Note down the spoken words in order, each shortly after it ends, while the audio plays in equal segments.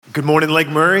Good morning, Lake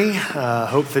Murray.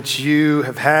 Hope that you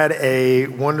have had a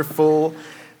wonderful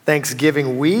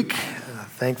Thanksgiving week.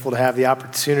 Thankful to have the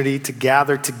opportunity to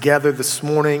gather together this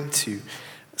morning to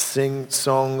sing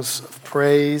songs of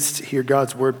praise, to hear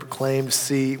God's word proclaimed, to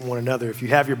see one another. If you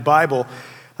have your Bible,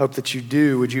 I hope that you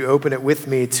do. Would you open it with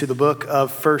me to the book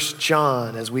of 1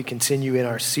 John as we continue in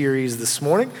our series this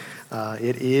morning?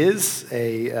 It is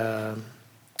a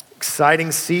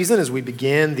exciting season as we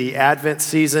begin the Advent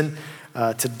season.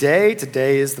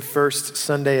 Today is the first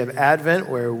Sunday of Advent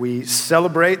where we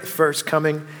celebrate the first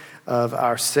coming of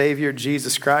our Savior,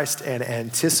 Jesus Christ, and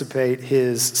anticipate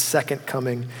his second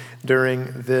coming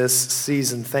during this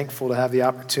season. Thankful to have the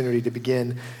opportunity to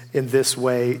begin in this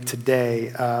way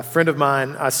today. A friend of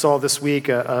mine I saw this week,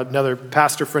 another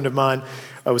pastor friend of mine,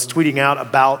 was tweeting out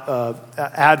about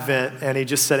Advent, and he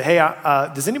just said, hey,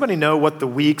 does anybody know what the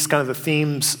weeks, kind of the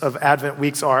themes of Advent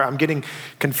weeks are? I'm getting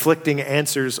conflicting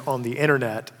answers on the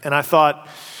internet. And I thought,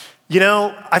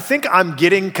 I think I'm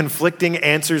getting conflicting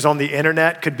answers on the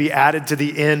internet could be added to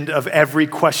the end of every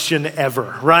question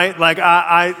ever, right? Like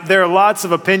there are lots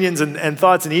of opinions and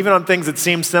thoughts, and even on things that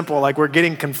seem simple, like we're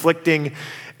getting conflicting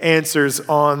answers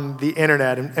on the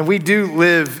internet. And we do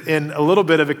live in a little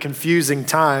bit of a confusing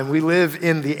time. We live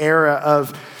in the era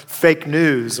of fake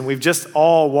news, and we've just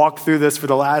all walked through this for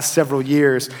the last several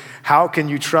years. How can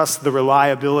you trust the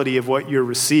reliability of what you're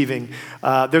receiving?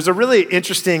 There's a really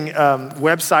interesting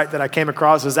website that I came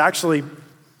across. It was actually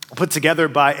put together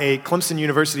by a Clemson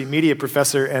University media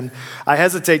professor, and I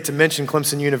hesitate to mention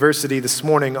Clemson University this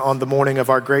morning on the morning of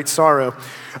our great sorrow.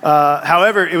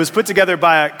 However, it was put together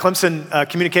by a Clemson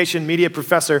communication media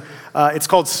professor. It's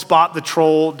called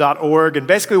spotthetroll.org, and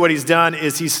basically what he's done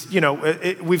is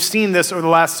we've seen this over the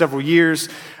last several years.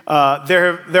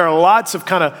 There are lots of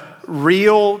kind of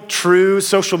real, true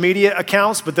social media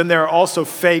accounts, but then there are also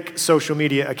fake social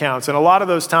media accounts. And a lot of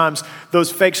those times,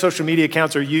 those fake social media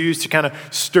accounts are used to kind of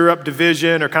stir up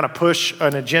division or kind of push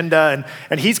an agenda.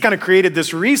 And he's kind of created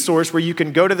this resource where you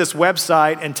can go to this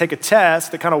website and take a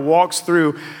test that kind of walks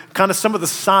through kind of some of the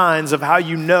signs of how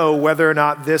you know whether or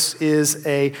not this is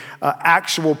a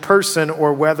actual person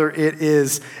or whether it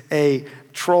is a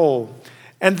troll.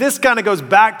 And this kind of goes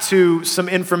back to some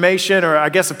information, or I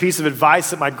guess a piece of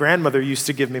advice that my grandmother used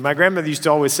to give me. My grandmother used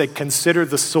to always say, consider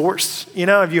the source.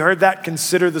 Have you heard that?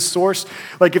 Consider the source.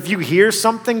 Like if you hear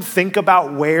something, think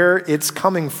about where it's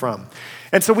coming from.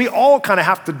 And so we all kind of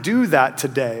have to do that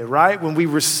today, right? When we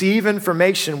receive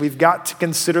information, we've got to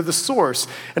consider the source.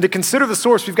 And to consider the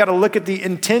source, we've got to look at the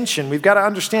intention. We've got to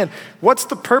understand, what's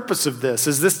the purpose of this?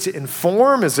 Is this to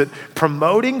inform? Is it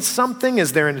promoting something?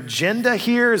 Is there an agenda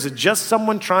here? Is it just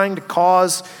someone trying to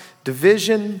cause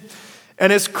division?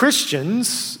 And as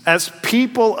Christians, as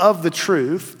people of the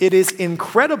truth, it is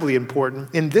incredibly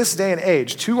important in this day and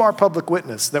age to our public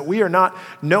witness that we are not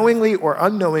knowingly or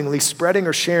unknowingly spreading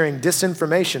or sharing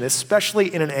disinformation,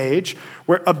 especially in an age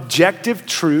where objective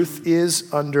truth is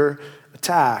under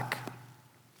attack.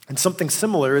 And something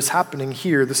similar is happening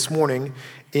here this morning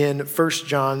in 1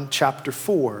 John chapter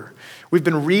 4. We've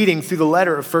been reading through the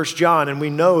letter of 1 John, and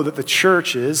we know that the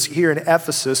churches here in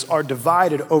Ephesus are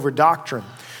divided over doctrine,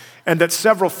 and that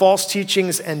several false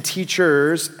teachings and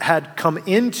teachers had crept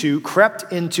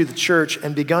into the church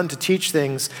and begun to teach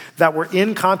things that were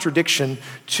in contradiction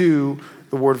to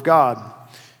the Word of God.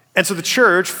 And so the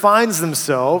church finds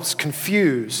themselves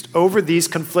confused over these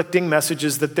conflicting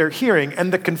messages that they're hearing.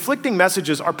 And the conflicting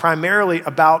messages are primarily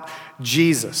about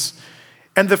Jesus.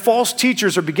 And the false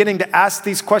teachers are beginning to ask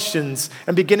these questions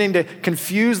and beginning to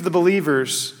confuse the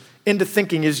believers into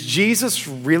thinking, is Jesus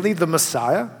really the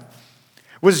Messiah?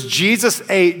 Was Jesus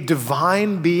a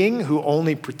divine being who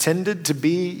only pretended to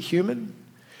be human?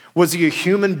 Was he a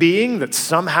human being that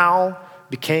somehow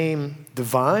became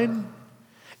divine?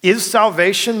 Is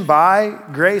salvation by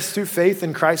grace through faith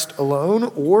in Christ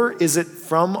alone, or is it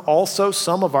from also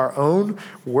some of our own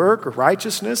work or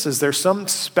righteousness? Is there some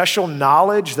special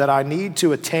knowledge that I need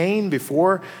to attain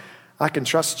before I can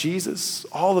trust Jesus?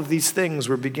 All of these things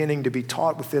were beginning to be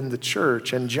taught within the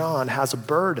church, and John has a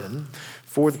burden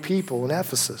for the people in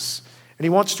Ephesus. And he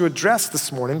wants to address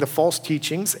this morning the false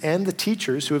teachings and the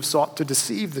teachers who have sought to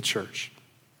deceive the church.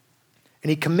 And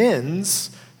he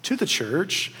commends to the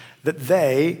church that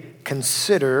they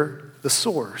consider the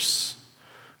source.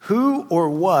 Who or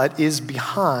what is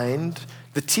behind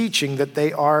the teaching that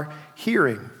they are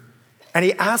hearing? And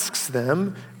he asks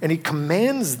them and he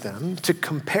commands them to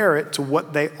compare it to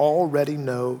what they already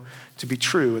know to be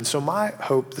true. And so my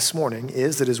hope this morning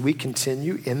is that as we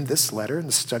continue in this letter, in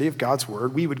the study of God's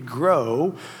word, we would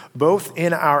grow both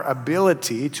in our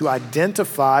ability to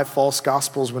identify false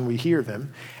gospels when we hear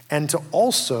them and to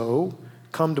also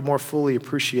come to more fully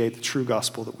appreciate the true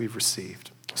gospel that we've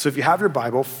received. So if you have your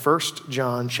Bible, 1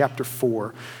 John chapter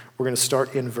 4, we're going to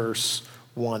start in verse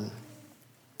 1.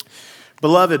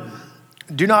 Beloved,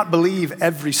 do not believe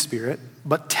every spirit,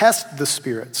 but test the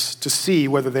spirits to see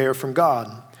whether they are from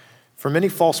God. For many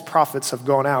false prophets have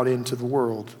gone out into the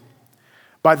world.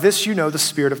 By this you know the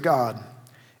Spirit of God.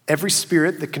 Every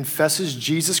spirit that confesses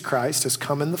Jesus Christ has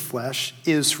come in the flesh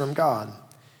is from God.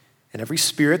 And every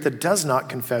spirit that does not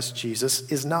confess Jesus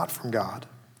is not from God.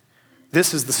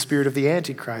 This is the spirit of the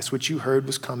Antichrist, which you heard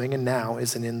was coming and now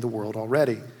is in the world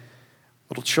already.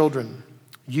 Little children,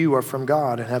 you are from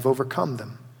God and have overcome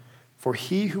them. For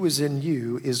he who is in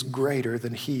you is greater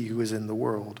than he who is in the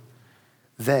world.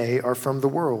 They are from the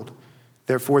world.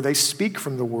 Therefore they speak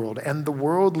from the world, and the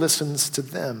world listens to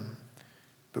them.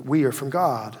 But we are from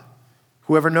God.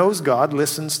 Whoever knows God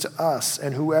listens to us,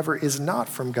 and whoever is not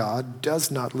from God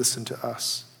does not listen to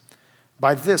us.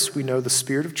 By this we know the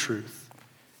spirit of truth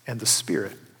and the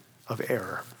spirit of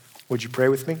error. Would you pray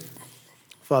with me?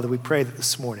 Father, we pray that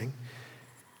this morning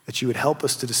that you would help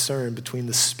us to discern between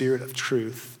the spirit of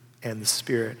truth and the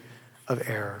spirit of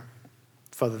error.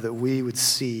 Father, that we would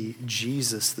see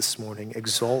Jesus this morning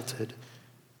exalted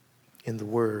in the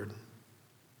word.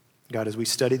 God, as we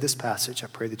study this passage, I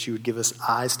pray that you would give us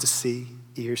eyes to see,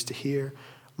 ears to hear,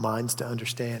 minds to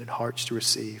understand, and hearts to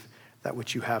receive that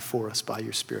which you have for us by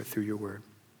your Spirit through your word.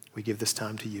 We give this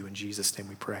time to you. In Jesus' name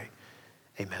we pray.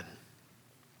 Amen.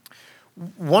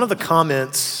 One of the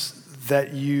comments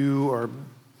that you or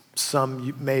some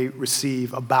you may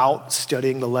receive about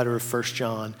studying the letter of 1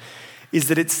 John is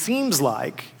that it seems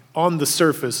like on the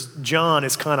surface, John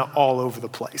is kind of all over the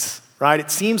place. Right?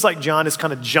 It seems like John is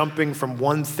kind of jumping from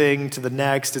one thing to the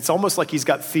next. It's almost like he's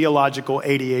got theological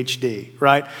ADHD,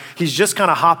 right? He's just kind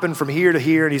of hopping from here to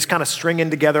here, and he's kind of stringing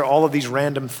together all of these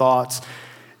random thoughts.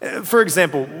 For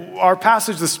example, our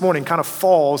passage this morning kind of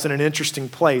falls in an interesting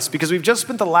place because we've just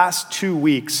spent the last 2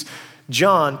 weeks,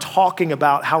 John, talking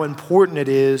about how important it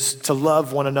is to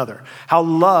love one another, how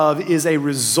love is a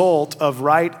result of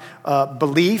right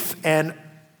belief and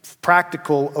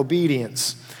practical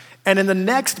obedience. And in the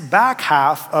next back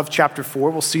half of chapter 4,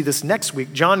 we'll see this next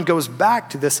week, John goes back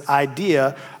to this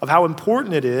idea of how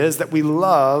important it is that we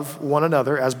love one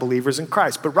another as believers in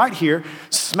Christ. But right here,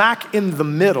 smack in the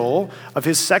middle of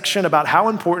his section about how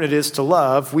important it is to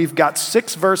love, we've got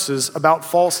 6 verses about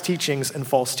false teachings and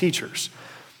false teachers.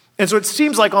 And so it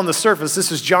seems like on the surface,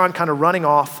 this is John kind of running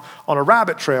off on a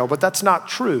rabbit trail, but that's not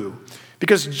true.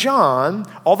 Because John,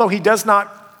 although he does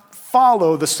not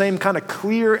follow the same kind of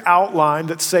clear outline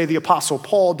that, say, the Apostle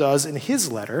Paul does in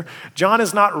his letter, John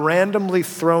is not randomly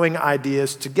throwing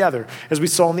ideas together. As we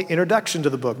saw in the introduction to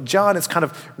the book, John is kind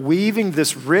of weaving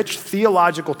this rich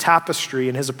theological tapestry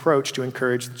in his approach to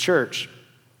encourage the church.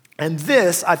 And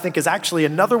this, I think, is actually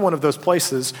another one of those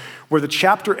places where the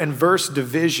chapter and verse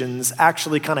divisions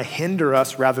actually kind of hinder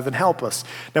us rather than help us.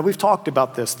 Now, we've talked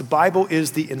about this. The Bible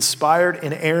is the inspired,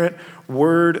 inerrant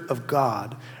word of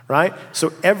God, right?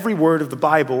 So every word of the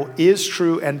Bible is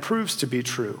true and proves to be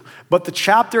true. But the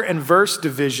chapter and verse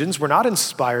divisions were not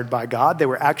inspired by God. They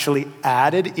were actually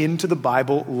added into the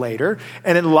Bible later.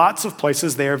 And in lots of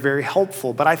places, they are very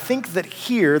helpful. But I think that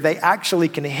here, they actually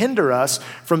can hinder us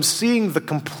from seeing the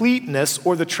completeness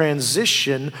or the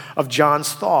transition of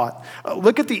John's thought.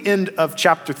 Look at the end of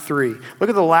chapter 3. Look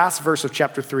at the last verse of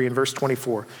chapter 3 in verse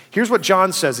 24. Here's what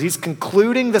John says. He's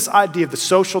concluding this idea of the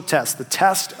social test, the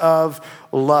test of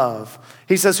love.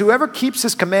 He says, whoever keeps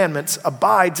his commandments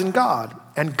abides in God,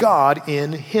 and God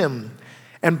in him.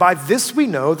 And by this we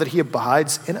know that he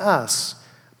abides in us,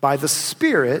 by the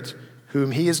Spirit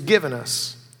whom he has given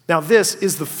us. Now this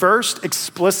is the first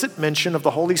explicit mention of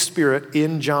the Holy Spirit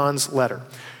in John's letter.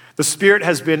 The Spirit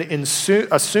has been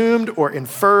assumed or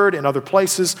inferred in other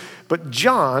places, but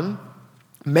John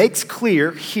makes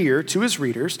clear here to his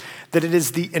readers that it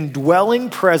is the indwelling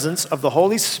presence of the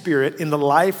Holy Spirit in the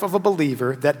life of a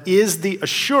believer that is the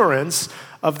assurance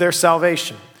of their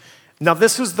salvation. Now,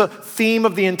 this is the theme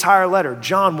of the entire letter.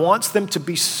 John wants them to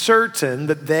be certain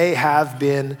that they have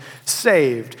been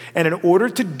saved. And in order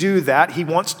to do that, he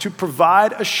wants to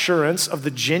provide assurance of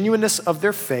the genuineness of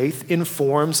their faith in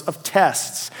forms of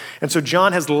tests. And so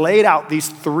John has laid out these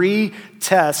 3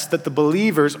 tests that the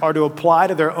believers are to apply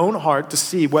to their own heart to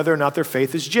see whether or not their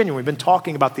faith is genuine. We've been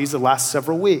talking about these the last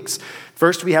several weeks.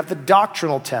 First, we have the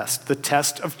doctrinal test, the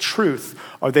test of truth.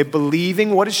 Are they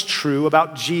believing what is true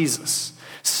about Jesus?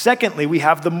 Secondly, we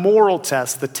have the moral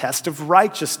test, the test of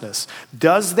righteousness.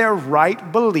 Does their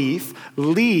right belief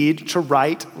lead to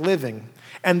right living?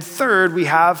 And third, we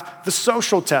have the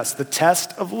social test, the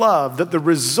test of love, that the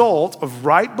result of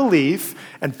right belief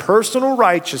and personal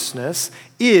righteousness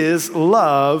is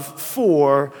love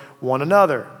for one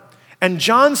another. And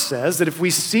John says that if we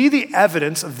see the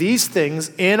evidence of these things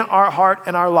in our heart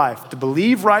and our life, to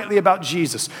believe rightly about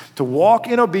Jesus, to walk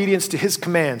in obedience to his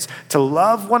commands, to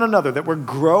love one another, that we're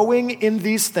growing in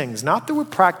these things, not that we're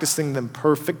practicing them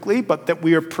perfectly, but that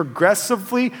we are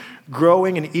progressively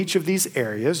growing in each of these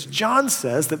areas, John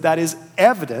says that that is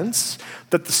evidence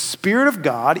that the Spirit of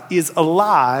God is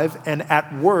alive and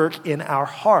at work in our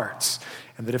hearts.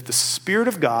 And that if the Spirit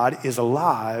of God is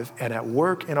alive and at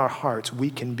work in our hearts,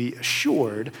 we can be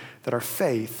assured that our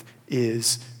faith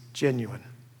is genuine.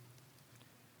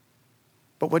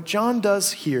 But what John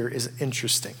does here is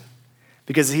interesting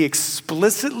because he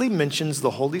explicitly mentions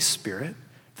the Holy Spirit,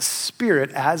 the Spirit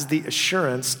as the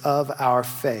assurance of our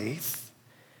faith.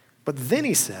 But then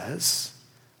he says,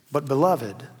 but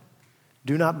beloved,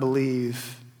 do not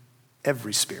believe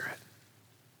every spirit.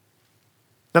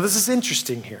 Now this is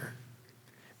interesting here.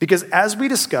 Because as we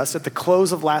discussed at the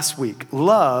close of last week,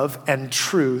 love and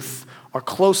truth are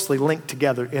closely linked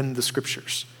together in the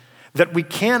scriptures. That we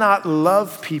cannot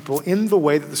love people in the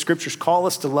way that the scriptures call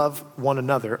us to love one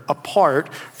another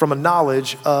apart from a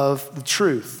knowledge of the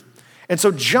truth. And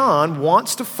so John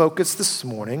wants to focus this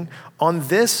morning on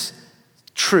this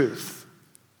truth.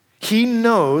 He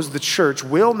knows the church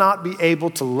will not be able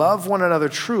to love one another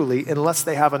truly unless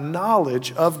they have a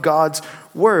knowledge of God's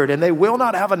word. And they will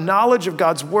not have a knowledge of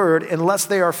God's word unless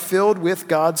they are filled with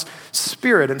God's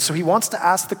Spirit. And so he wants to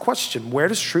ask the question, where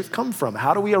does truth come from?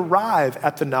 How do we arrive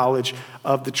at the knowledge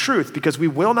of the truth? Because we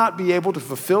will not be able to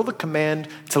fulfill the command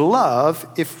to love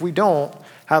if we don't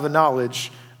have a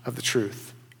knowledge of the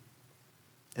truth.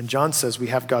 And John says we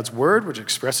have God's word, which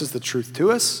expresses the truth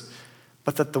to us,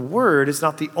 but that the word is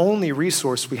not the only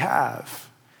resource we have.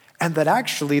 And that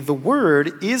actually the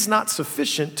word is not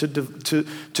sufficient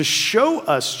to show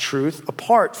us truth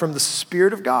apart from the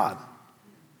Spirit of God.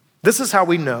 This is how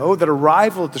we know that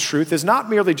arrival at the truth is not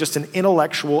merely just an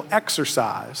intellectual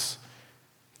exercise.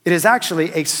 It is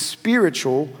actually a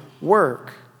spiritual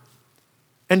work.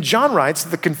 And John writes that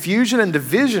the confusion and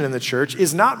division in the church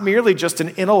is not merely just an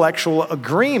intellectual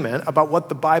agreement about what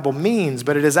the Bible means,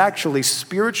 but it is actually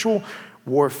spiritual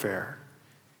warfare.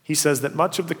 He says that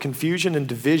much of the confusion and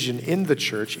division in the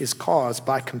church is caused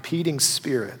by competing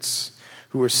spirits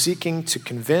who are seeking to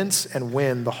convince and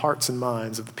win the hearts and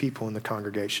minds of the people in the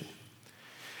congregation.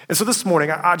 And so this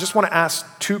morning, I just want to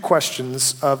ask two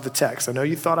questions of the text. I know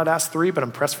you thought I'd ask three, but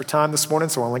I'm pressed for time this morning,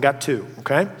 so I only got two,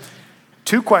 okay?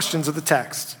 Two questions of the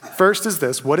text. First is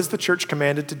this: what is the church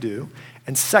commanded to do?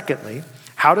 And secondly,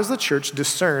 how does the church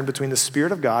discern between the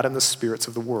Spirit of God and the spirits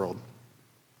of the world?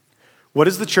 What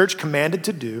is the church commanded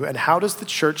to do, and how does the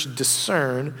church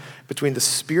discern between the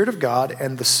Spirit of God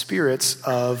and the spirits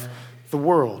of the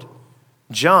world?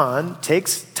 John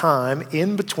takes time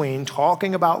in between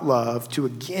talking about love to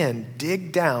again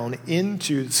dig down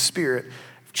into the spirit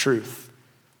of truth.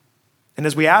 And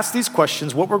as we ask these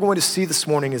questions, what we're going to see this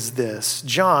morning is this: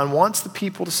 John wants the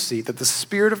people to see that the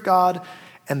Spirit of God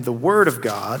and the Word of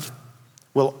God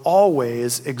will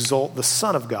always exalt the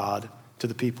Son of God to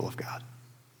the people of God.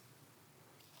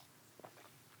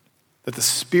 That the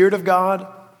Spirit of God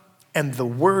and the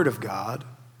Word of God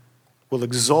will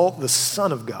exalt the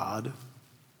Son of God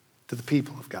to the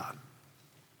people of God.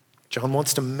 John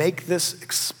wants to make this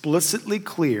explicitly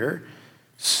clear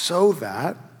so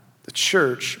that the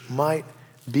church might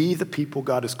be the people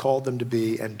God has called them to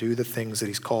be and do the things that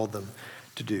he's called them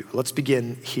to do. Let's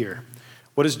begin here.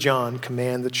 What does John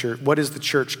command the church? What is the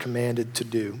church commanded to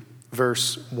do?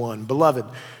 Verse 1, beloved,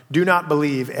 do not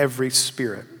believe every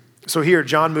spirit. So here,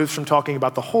 John moves from talking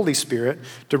about the Holy Spirit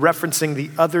to referencing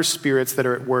the other spirits that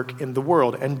are at work in the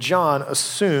world. And John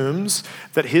assumes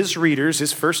that his readers,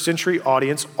 his first century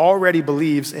audience, already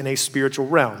believes in a spiritual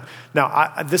realm.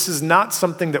 Now, this is not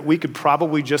something that we could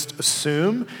probably just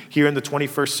assume here in the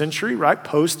 21st century, right?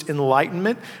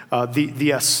 Post-Enlightenment,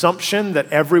 the assumption that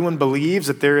everyone believes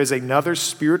that there is another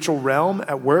spiritual realm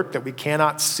at work that we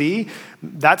cannot see,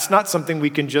 that's not something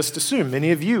we can just assume.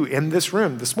 Many of you in this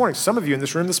room this morning, some of you in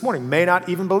this room this morning may not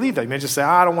even believe that. You may just say,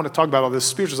 I don't want to talk about all this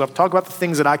spiritual stuff. Talk about the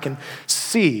things that I can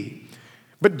see.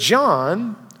 But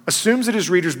John assumes that his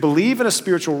readers believe in a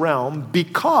spiritual realm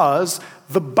because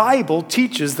the Bible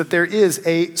teaches that there is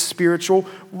a spiritual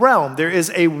realm. There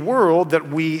is a world that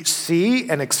we see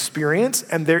and experience,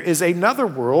 and there is another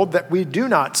world that we do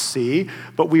not see,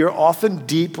 but we are often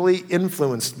deeply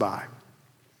influenced by.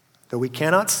 Though we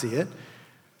cannot see it,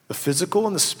 the physical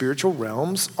and the spiritual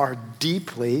realms are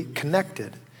deeply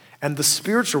connected. And the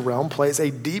spiritual realm plays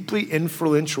a deeply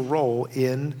influential role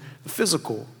in the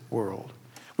physical world.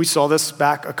 We saw this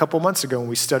back a couple months ago when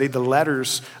we studied the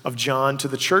letters of John to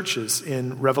the churches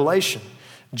in Revelation.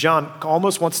 John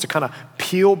almost wants to kind of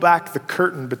peel back the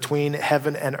curtain between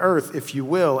heaven and earth, if you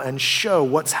will, and show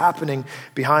what's happening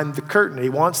behind the curtain. He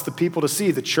wants the people to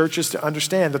see, the churches to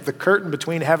understand that the curtain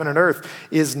between heaven and earth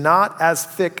is not as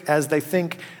thick as they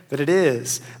think that it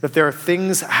is, that there are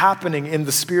things happening in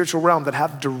the spiritual realm that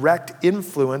have direct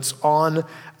influence on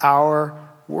our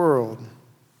world.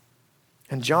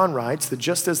 And John writes that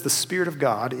just as the Spirit of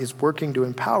God is working to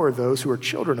empower those who are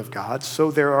children of God, so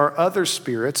there are other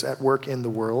spirits at work in the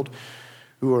world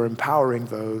who are empowering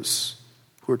those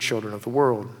who are children of the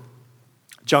world.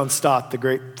 John Stott, the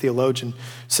great theologian,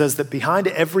 says that behind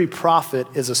every prophet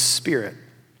is a spirit,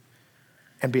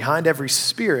 and behind every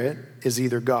spirit is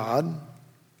either God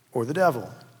or the devil.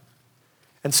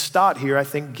 And Stott here, I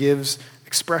think, gives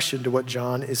expression to what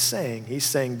John is saying. He's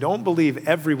saying, don't believe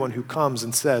everyone who comes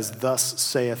and says, "Thus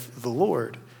saith the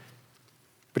Lord."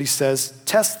 But he says,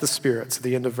 test the spirits at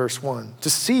the end of verse 1 to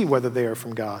see whether they are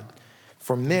from God.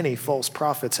 For many false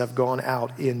prophets have gone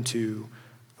out into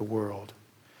the world.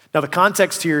 Now, the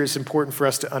context here is important for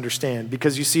us to understand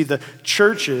because you see the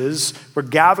churches were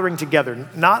gathering together,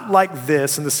 not like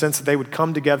this in the sense that they would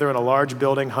come together in a large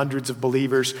building, hundreds of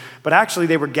believers, but actually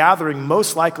they were gathering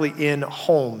most likely in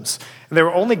homes. And they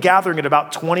were only gathering at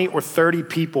about 20 or 30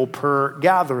 people per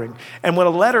gathering. And when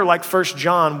a letter like 1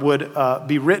 John would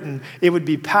be written, it would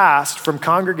be passed from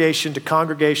congregation to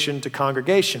congregation to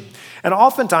congregation. And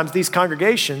oftentimes these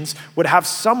congregations would have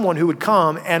someone who would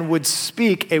come and would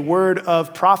speak a word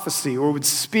of prophecy or would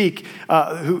speak,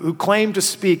 who claimed to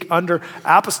speak under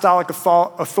apostolic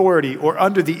authority or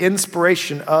under the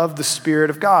inspiration of the Spirit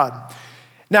of God.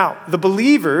 Now, the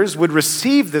believers would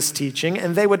receive this teaching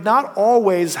and they would not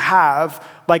always have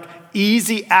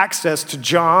easy access to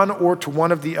John or to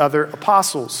one of the other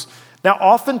apostles.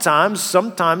 Now,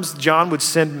 sometimes John would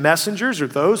send messengers or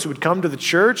those who would come to the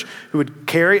church who would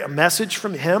carry a message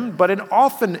from him. But in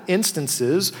often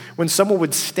instances, when someone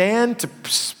would stand to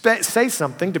say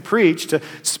something, to preach, to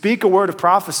speak a word of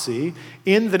prophecy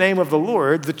in the name of the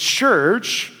Lord, the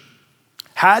church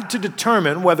had to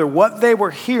determine whether what they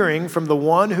were hearing from the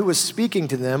one who was speaking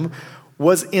to them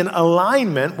was in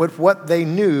alignment with what they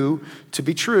knew to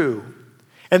be true.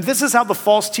 And this is how the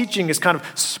false teaching is kind of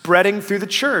spreading through the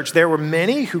church. There were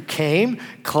many who came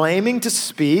claiming to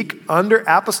speak under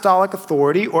apostolic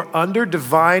authority or under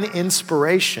divine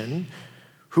inspiration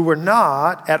who were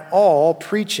not at all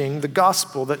preaching the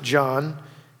gospel that John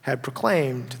had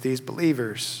proclaimed to these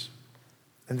believers.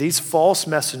 And these false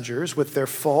messengers with their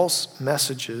false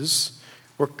messages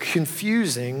were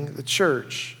confusing the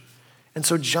church. And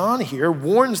so John here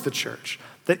warns the church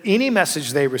that any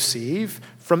message they receive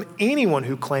from anyone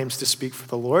who claims to speak for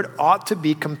the Lord ought to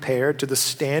be compared to the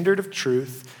standard of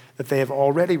truth that they have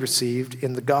already received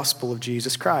in the gospel of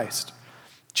Jesus Christ.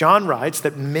 John writes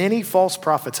that many false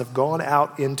prophets have gone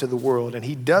out into the world, and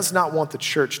he does not want the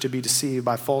church to be deceived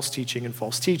by false teaching and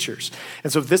false teachers.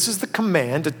 And so this is the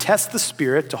command to test the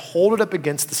Spirit, to hold it up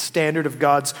against the standard of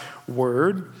God's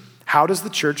word. How does the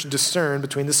church discern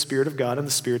between the Spirit of God and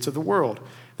the spirits of the world?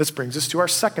 This brings us to our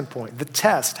second point, the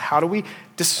test. How do we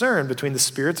discern between the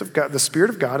Spirit of God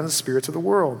and the spirits of the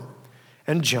world?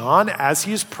 And John, as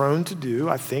he is prone to do,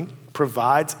 I think,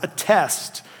 provides a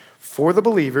test for the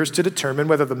believers to determine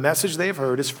whether the message they have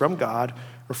heard is from God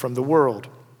or from the world.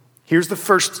 Here's the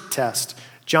first test.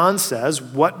 John says,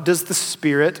 what does the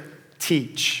Spirit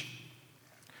teach?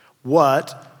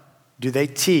 What do they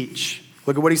teach?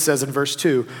 Look at what he says in verse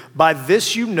 2. By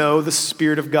this you know the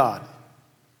Spirit of God.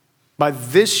 By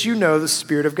this you know the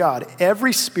Spirit of God.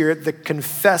 Every spirit that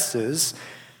confesses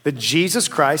that Jesus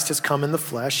Christ has come in the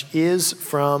flesh is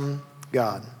from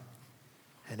God.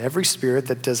 And every spirit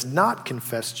that does not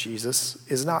confess Jesus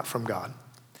is not from God.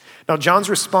 Now, John's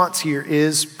response here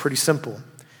is pretty simple.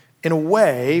 In a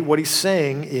way, what he's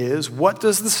saying is, what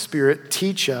does the Spirit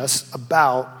teach us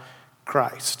about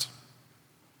Christ?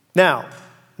 Now,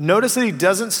 notice that he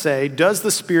doesn't say, does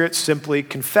the Spirit simply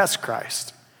confess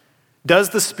Christ?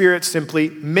 Does the Spirit simply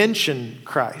mention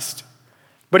Christ?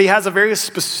 But he has a very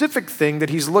specific thing that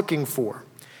he's looking for.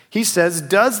 He says,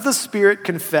 does the Spirit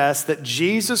confess that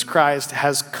Jesus Christ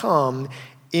has come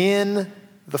in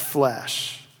the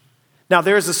flesh? Now,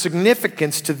 there is a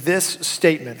significance to this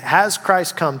statement. Has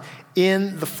Christ come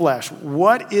in the flesh?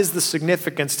 What is the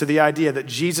significance to the idea that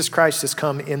Jesus Christ has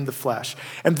come in the flesh?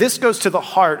 And this goes to the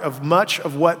heart of much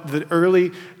of what the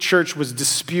early church was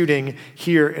disputing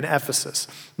here in Ephesus.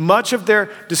 Much of their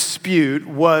dispute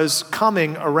was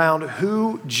coming around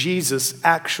who Jesus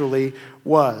actually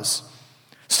was.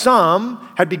 Some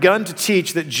had begun to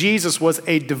teach that Jesus was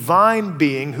a divine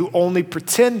being who only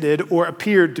pretended or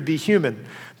appeared to be human,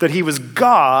 that he was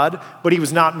God, but he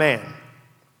was not man.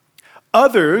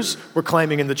 Others were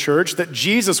claiming in the church that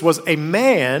Jesus was a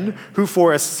man who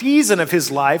for a season of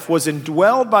his life was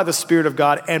indwelled by the Spirit of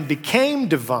God and became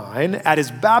divine at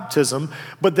his baptism,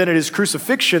 but then at his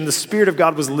crucifixion, the Spirit of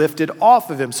God was lifted off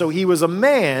of him. So he was a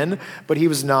man, but he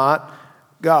was not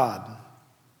God.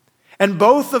 And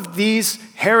both of these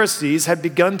heresies had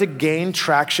begun to gain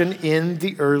traction in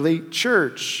the early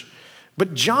church.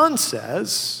 But John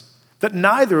says that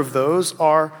neither of those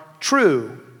are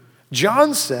true.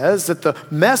 John says that the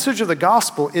message of the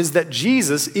gospel is that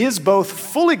Jesus is both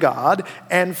fully God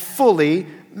and fully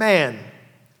man.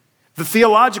 The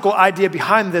theological idea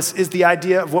behind this is the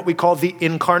idea of what we call the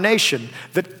incarnation,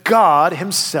 that God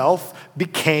himself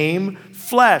became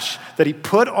flesh, that he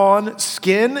put on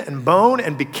skin and bone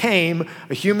and became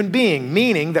a human being,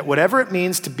 meaning that whatever it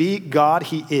means to be God,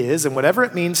 he is, and whatever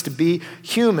it means to be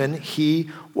human, he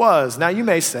was. Now you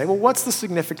may say, well, what's the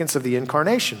significance of the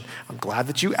incarnation? I'm glad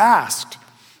that you asked.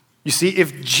 You see,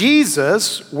 if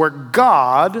Jesus were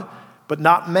God, but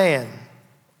not man,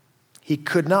 he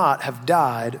could not have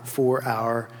died for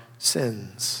our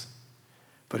sins.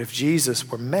 But if Jesus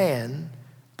were man,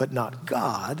 but not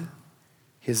God,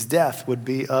 his death would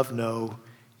be of no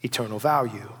eternal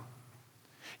value.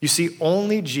 You see,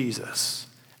 only Jesus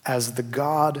as the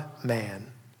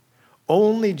God-man,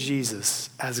 only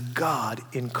Jesus as God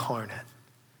incarnate,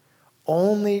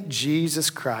 only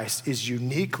Jesus Christ is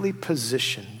uniquely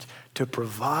positioned to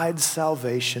provide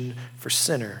salvation for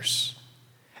sinners.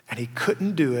 And he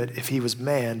couldn't do it if he was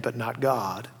man but not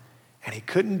God. And he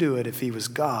couldn't do it if he was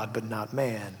God but not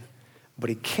man. But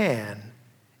he can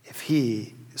if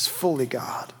he is fully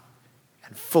God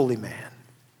and fully man.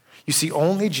 You see,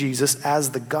 only Jesus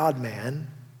as the God-man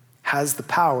has the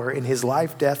power in his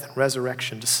life, death, and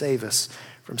resurrection to save us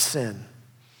from sin.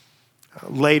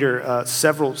 Later,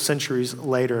 several centuries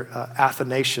later,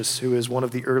 Athanasius, who is one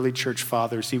of the early church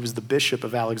fathers, he was the bishop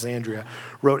of Alexandria,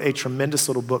 wrote a tremendous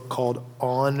little book called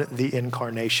On the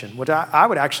Incarnation, which I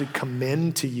would actually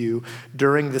commend to you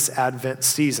during this Advent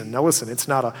season. Now listen, it's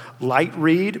not a light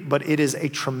read, but it is a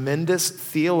tremendous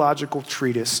theological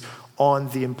treatise on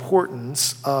the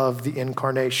importance of the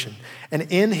incarnation.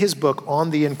 And in his book,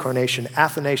 On the Incarnation,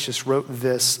 Athanasius wrote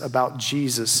this about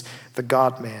Jesus, the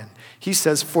God-man. He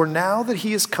says, "For now that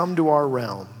he has come to our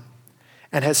realm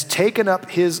and has taken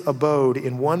up his abode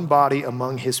in one body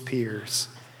among his peers,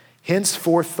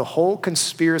 henceforth the whole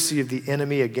conspiracy of the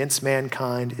enemy against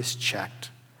mankind is checked.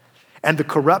 And the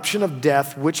corruption of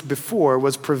death, which before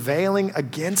was prevailing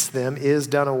against them, is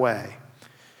done away.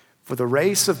 For the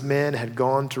race of men had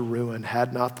gone to ruin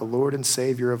had not the Lord and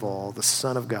Savior of all, the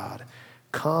Son of God,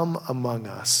 come among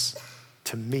us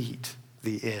to meet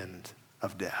the end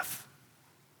of death."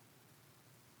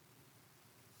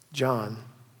 John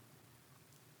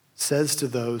says to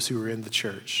those who are in the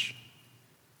church,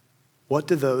 what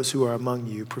do those who are among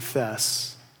you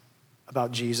profess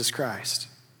about Jesus Christ?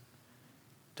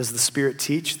 Does the Spirit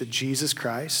teach that Jesus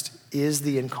Christ is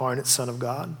the incarnate Son of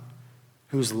God,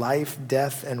 whose life,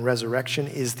 death, and resurrection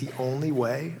is the only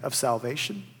way of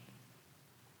salvation?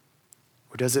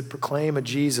 Or does it proclaim a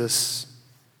Jesus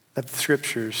that the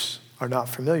scriptures are not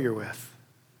familiar with?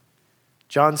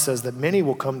 John says that many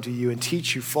will come to you and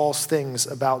teach you false things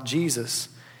about Jesus,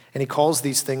 and he calls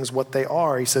these things what they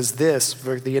are. He says this,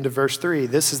 at the end of verse 3,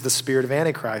 "This is the spirit of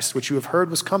Antichrist, which you have heard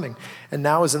was coming, and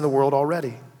now is in the world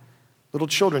already. Little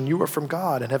children, you are from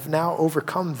God and have now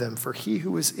overcome them, for he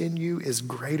who is in you is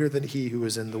greater than he who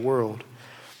is in the world."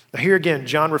 Now here again,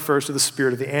 John refers to the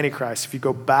spirit of the Antichrist. If you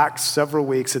go back several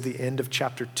weeks at the end of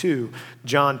chapter 2,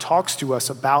 John talks to us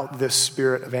about this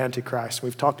spirit of Antichrist.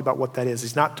 We've talked about what that is.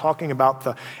 He's not talking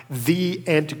about the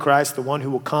Antichrist, the one who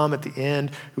will come at the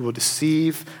end, who will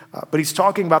deceive, but he's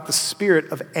talking about the spirit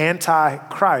of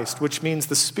Antichrist, which means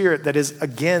the spirit that is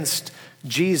against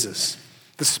Jesus,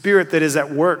 the spirit that is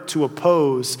at work to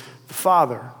oppose the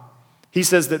Father. He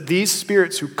says that these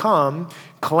spirits who come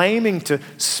claiming to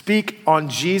speak on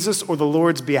Jesus or the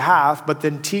Lord's behalf, but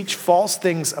then teach false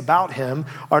things about him,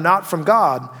 are not from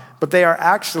God, but they are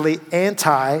actually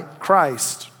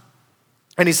anti-Christ.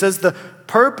 And he says the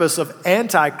purpose of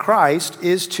anti-Christ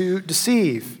is to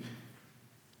deceive.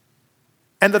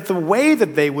 And that the way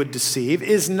that they would deceive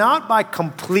is not by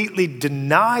completely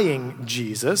denying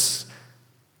Jesus,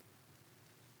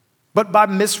 but by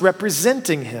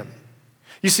misrepresenting him.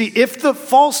 You see, if the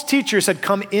false teachers had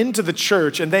come into the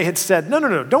church and they had said,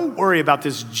 no, don't worry about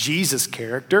this Jesus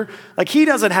character. Like, he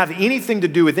doesn't have anything to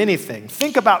do with anything.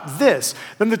 Think about this.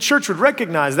 Then the church would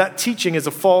recognize that teaching is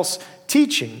a false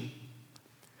teaching.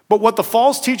 But what the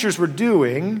false teachers were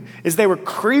doing is they were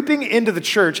creeping into the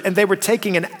church and they were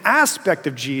taking an aspect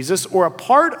of Jesus or a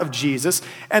part of Jesus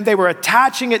and they were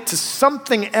attaching it to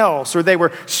something else, or they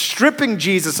were stripping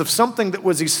Jesus of something that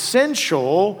was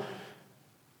essential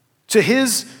to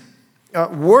his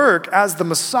work as the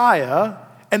Messiah,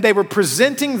 and they were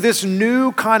presenting this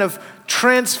new kind of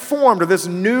transformed, or this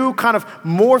new kind of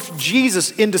morphed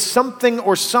Jesus into something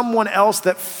or someone else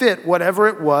that fit whatever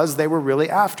it was they were really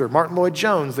after. Martin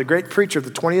Lloyd-Jones, the great preacher of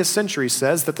the 20th century,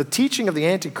 says that the teaching of the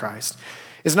Antichrist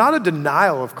is not a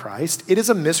denial of Christ, it is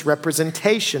a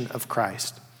misrepresentation of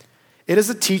Christ. It is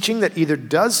a teaching that either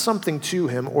does something to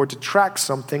him or detracts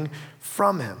something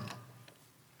from him.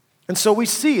 And so we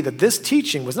see that this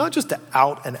teaching was not just to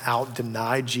out and out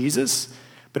deny Jesus,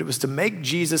 but it was to make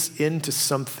Jesus into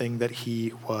something that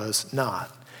he was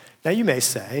not. Now you may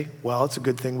say, well, it's a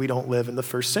good thing we don't live in the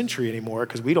first century anymore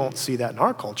because we don't see that in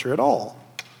our culture at all.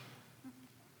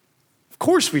 Of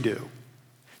course we do.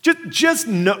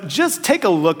 Just take a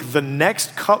look the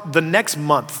next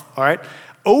month, all right?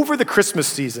 Over the Christmas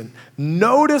season,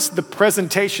 notice the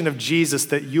presentation of Jesus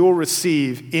that you'll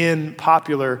receive in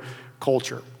popular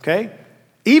culture, okay?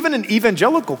 Even in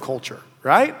evangelical culture,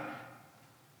 right?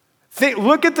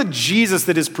 Look at the Jesus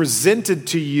that is presented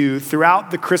to you throughout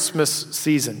the Christmas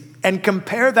season and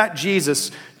compare that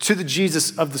Jesus to the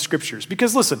Jesus of the scriptures.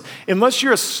 Because listen, unless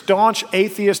you're a staunch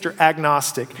atheist or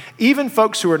agnostic, even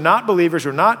folks who are not believers,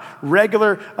 who are not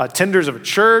regular attenders of a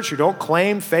church, who don't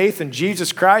claim faith in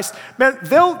Jesus Christ, man,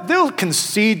 they'll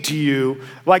concede to you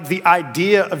like the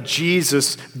idea of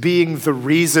Jesus being the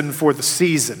reason for the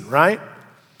season, right?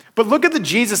 But look at the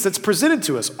Jesus that's presented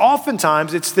to us.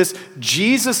 Oftentimes, it's this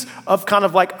Jesus of kind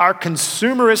of like our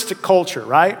consumeristic culture,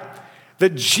 right?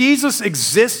 That Jesus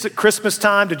exists at Christmas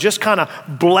time to just kind of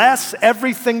bless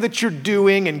everything that you're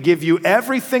doing and give you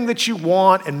everything that you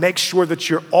want and make sure that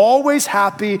you're always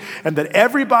happy and that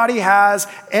everybody has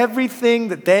everything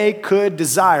that they could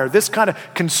desire. This kind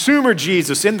of consumer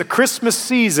Jesus in the Christmas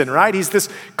season, right? He's this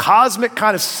cosmic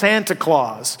kind of Santa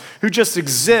Claus who just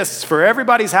exists for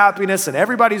everybody's happiness and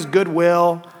everybody's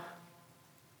goodwill.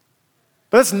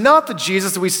 But that's not the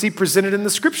Jesus that we see presented in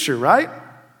the scripture, right?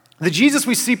 The Jesus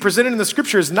we see presented in the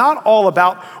scripture is not all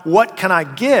about what can I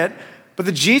get, but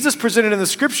the Jesus presented in the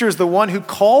scripture is the one who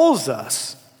calls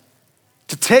us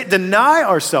to deny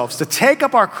ourselves, to take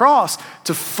up our cross,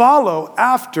 to follow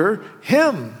after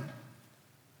him.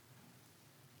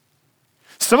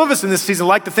 Some of us in this season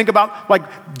like to think about like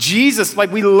Jesus,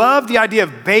 like we love the idea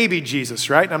of baby Jesus,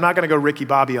 right? I'm not going to go Ricky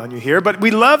Bobby on you here, but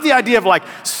we love the idea of like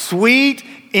sweet,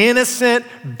 innocent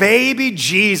baby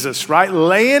Jesus, right?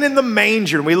 Laying in the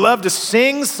manger. And we love to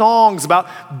sing songs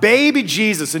about baby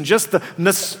Jesus and just the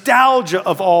nostalgia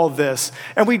of all this.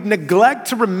 And we neglect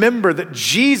to remember that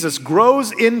Jesus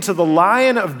grows into the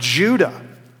Lion of Judah,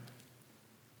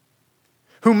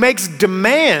 who makes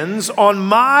demands on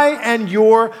my and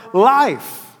your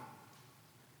life.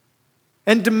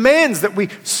 And demands that we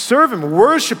serve him,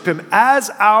 worship him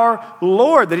as our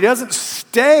Lord, that he doesn't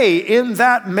stay in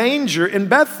that manger in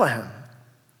Bethlehem.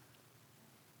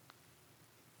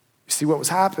 You see, what was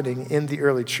happening in the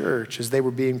early church is they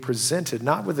were being presented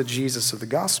not with a Jesus of the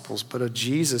Gospels, but a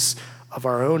Jesus of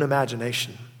our own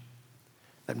imagination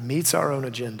that meets our own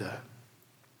agenda.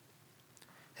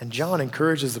 And John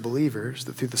encourages the believers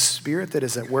that through the Spirit that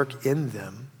is at work in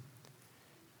them,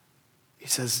 he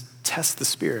says, test the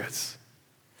spirits.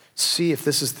 See if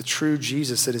this is the true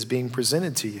Jesus that is being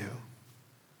presented to you.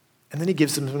 And then he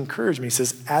gives them some encouragement. He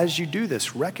says, as you do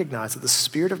this, recognize that the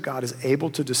Spirit of God is able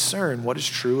to discern what is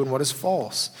true and what is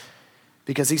false.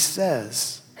 Because he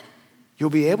says, you'll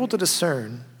be able to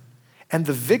discern, and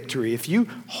the victory, if you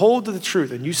hold to the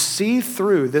truth and you see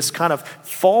through this kind of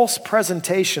false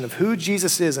presentation of who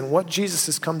Jesus is and what Jesus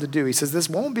has come to do, he says, this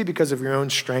won't be because of your own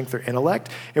strength or intellect.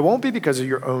 It won't be because of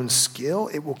your own skill.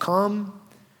 It will come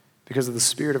because of the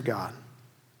Spirit of God.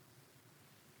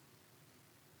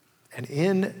 And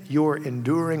in your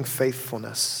enduring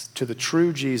faithfulness to the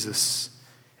true Jesus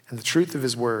and the truth of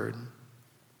his word,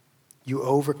 you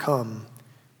overcome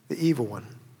the evil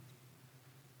one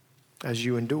as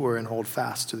you endure and hold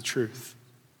fast to the truth.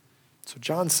 So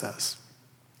John says,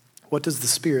 what does the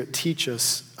Spirit teach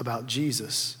us about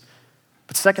Jesus?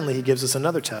 But secondly, he gives us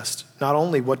another test. Not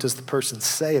only what does the person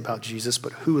say about Jesus,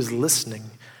 but who is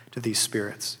listening to these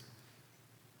spirits.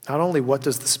 Not only what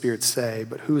does the Spirit say,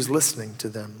 but who is listening to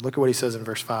them? Look at what he says in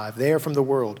verse 5. They are from the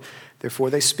world, therefore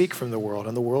they speak from the world,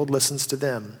 and the world listens to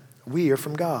them. We are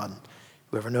from God.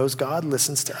 Whoever knows God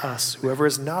listens to us. Whoever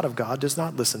is not of God does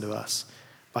not listen to us.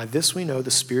 By this we know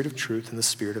the spirit of truth and the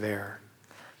spirit of error.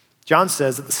 John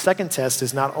says that the second test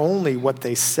is not only what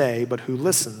they say, but who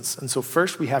listens. And so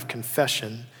first we have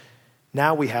confession.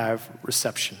 Now we have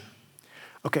reception.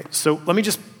 Okay, so let me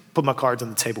just put my cards on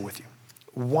the table with you.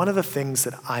 One of the things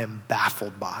that I am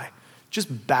baffled by,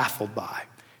 just baffled by,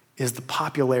 is the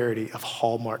popularity of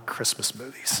Hallmark Christmas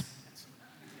movies.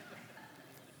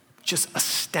 Just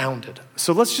astounded.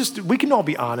 So we can all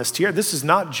be honest here. This is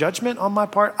not judgment on my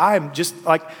part. I'm just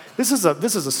like, this is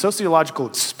a sociological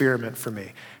experiment for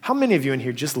me. How many of you in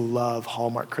here just love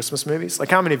Hallmark Christmas movies? Like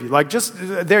how many of you? Like just,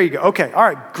 there you go. Okay, all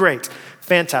right, great,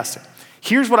 fantastic.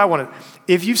 Here's what I wanted.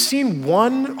 If you've seen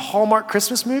one Hallmark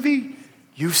Christmas movie,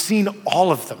 you've seen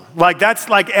all of them. Like that's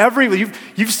like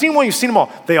you've seen one, you've seen them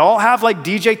all. They all have like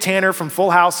DJ Tanner from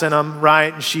Full House in them,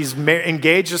 right? And she's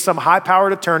engaged to some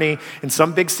high-powered attorney in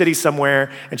some big city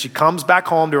somewhere, and she comes back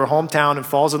home to her hometown and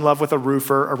falls in love with a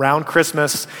roofer around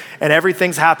Christmas, and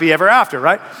everything's happy ever after,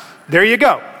 right? There you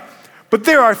go. But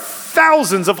there are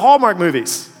thousands of Hallmark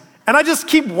movies. And I just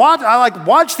keep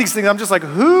watch these things. I'm just like,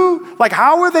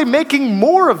 how are they making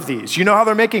more of these? You know how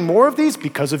they're making more of these?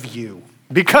 Because of you.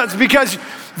 Because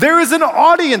there is an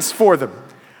audience for them.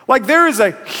 Like there is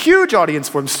a huge audience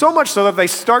for them, so much so that they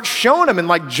start showing them in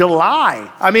like July.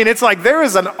 I mean, it's like there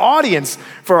is an audience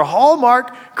for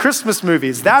Hallmark Christmas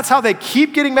movies. That's how they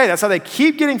keep getting made. That's how they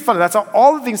keep getting funded. That's how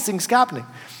all of these things happening.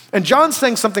 And John's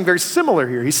saying something very similar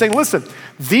here. He's saying, listen,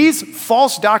 these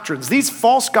false doctrines, these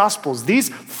false gospels, these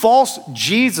false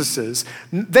Jesuses,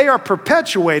 they are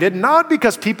perpetuated not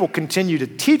because people continue to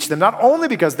teach them, not only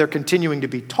because they're continuing to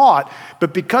be taught,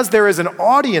 but because there is an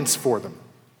audience for them.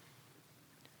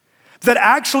 That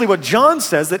actually what John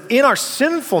says, that in our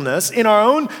sinfulness, in our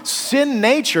own sin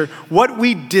nature, what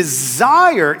we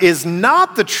desire is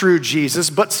not the true Jesus,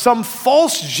 but some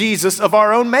false Jesus of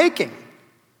our own making.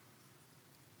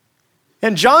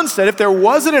 And John said if there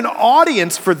wasn't an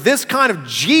audience for this kind of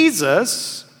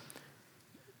Jesus,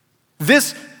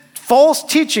 this false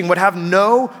teaching would have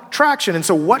no traction. And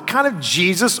so what kind of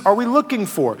Jesus are we looking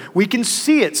for? We can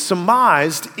see it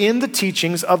surmised in the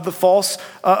teachings of the false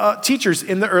teachers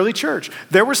in the early church.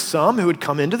 There were some who had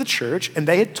come into the church and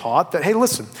they had taught that, hey,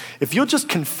 listen, if you'll just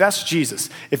confess Jesus,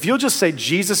 if you'll just say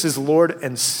Jesus is Lord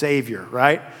and Savior,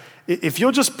 right? If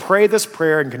you'll just pray this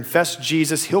prayer and confess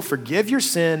Jesus, he'll forgive your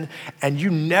sin and you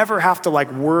never have to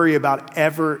worry about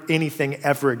anything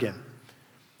ever again.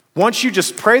 Once you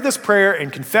just pray this prayer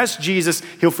and confess Jesus,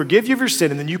 he'll forgive you of your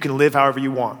sin and then you can live however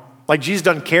you want. Like Jesus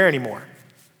doesn't care anymore.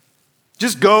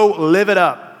 Just go live it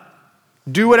up.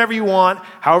 Do whatever you want,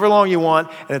 however long you want,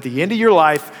 and at the end of your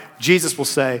life, Jesus will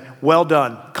say, well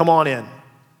done, come on in.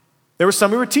 There were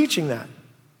some who were teaching that.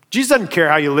 Jesus doesn't care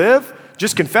how you live.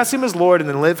 Just confess him as Lord and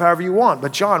then live however you want.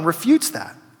 But John refutes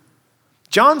that.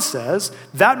 John says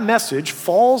that message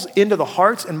falls into the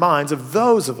hearts and minds of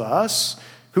those of us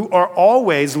who are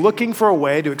always looking for a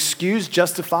way to excuse,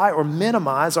 justify, or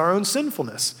minimize our own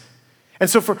sinfulness. And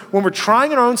so when we're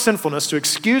trying in our own sinfulness to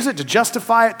excuse it, to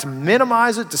justify it, to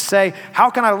minimize it, to say, how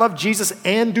can I love Jesus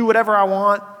and do whatever I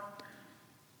want?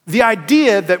 The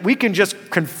idea that we can just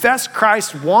confess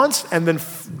Christ once and then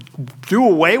do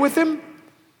away with him,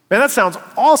 man, that sounds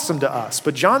awesome to us,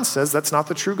 but John says that's not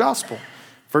the true gospel.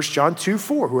 1 John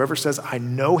 2:4, whoever says, I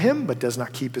know him, but does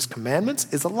not keep his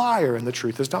commandments is a liar, and the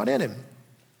truth is not in him.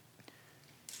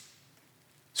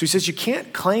 So he says you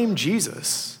can't claim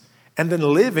Jesus and then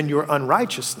live in your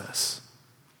unrighteousness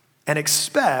and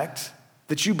expect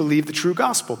that you believe the true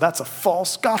gospel. That's a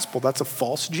false gospel. That's a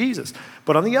false Jesus.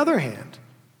 But on the other hand,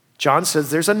 John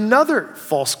says there's another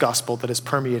false gospel that is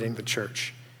permeating the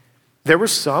church. There were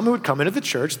some who had come into the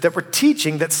church that were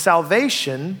teaching that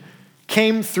salvation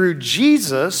came through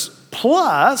Jesus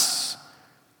plus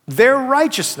their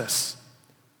righteousness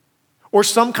or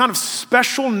some kind of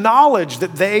special knowledge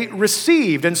that they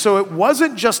received. And so it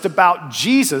wasn't just about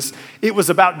Jesus, it was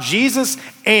about Jesus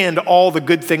and all the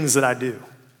good things that I do.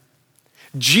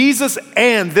 Jesus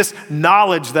and this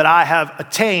knowledge that I have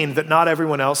attained that not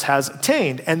everyone else has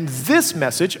attained. And this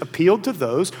message appealed to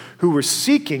those who were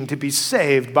seeking to be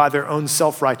saved by their own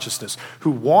self-righteousness,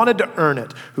 who wanted to earn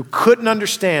it, who couldn't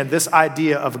understand this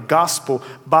idea of a gospel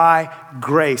by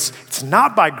grace. It's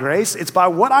not by grace, it's by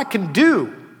what I can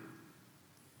do.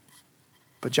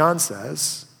 But John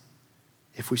says,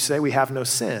 if we say we have no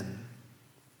sin,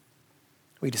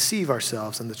 We deceive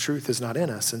ourselves and the truth is not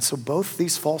in us. And so both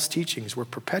these false teachings were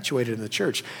perpetuated in the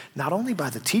church, not only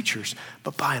by the teachers,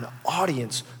 but by an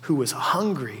audience who was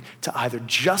hungry to either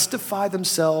justify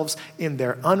themselves in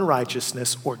their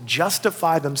unrighteousness or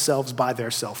justify themselves by their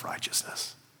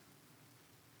self-righteousness.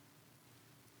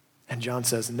 And John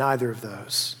says neither of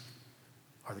those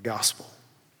are the gospel.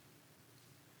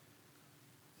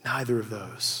 Neither of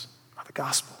those are the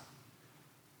gospel.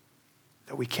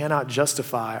 That we cannot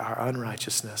justify our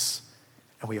unrighteousness,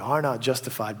 and we are not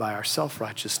justified by our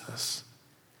self-righteousness,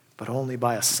 but only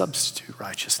by a substitute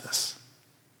righteousness.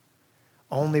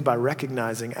 Only by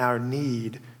recognizing our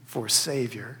need for a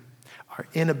Savior, our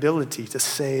inability to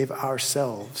save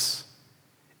ourselves,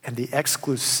 and the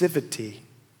exclusivity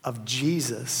of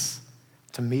Jesus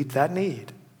to meet that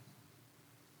need.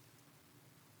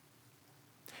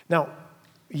 Now,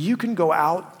 you can go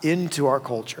out into our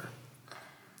culture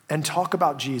and talk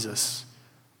about Jesus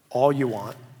all you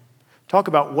want. Talk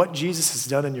about what Jesus has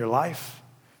done in your life.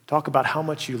 Talk about how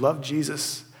much you love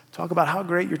Jesus. Talk about how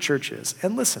great your church is.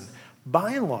 And listen,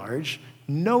 by and large,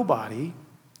 nobody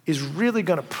is really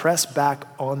going to press back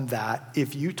on that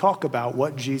if you talk about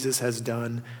what Jesus has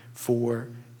done for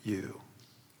you.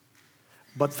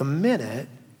 But the minute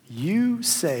you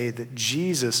say that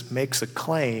Jesus makes a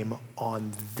claim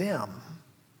on them,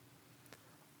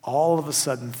 all of a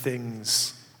sudden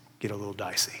things get a little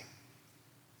dicey.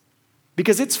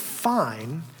 Because it's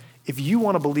fine if you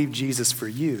want to believe Jesus for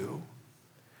you,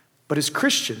 but as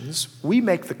Christians, we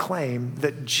make the claim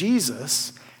that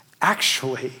Jesus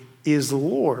actually is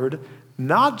Lord,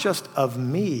 not just of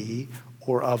me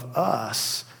or of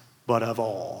us, but of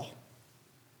all.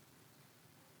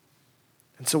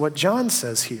 And so what John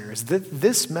says here is that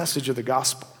this message of the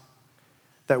gospel,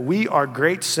 that we are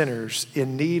great sinners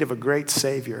in need of a great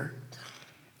Savior,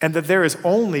 and that there is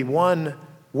only one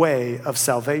way of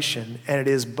salvation, and it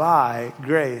is by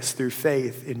grace through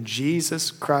faith in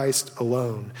Jesus Christ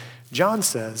alone. John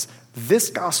says this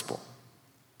gospel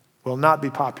will not be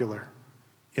popular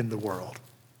in the world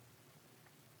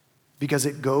because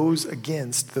it goes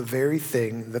against the very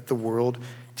thing that the world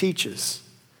teaches.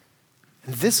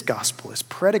 And this gospel is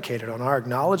predicated on our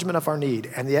acknowledgement of our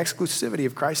need and the exclusivity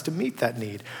of Christ to meet that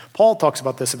need. Paul talks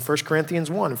about this in 1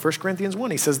 Corinthians 1. In 1 Corinthians 1,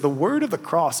 he says, the word of the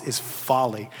cross is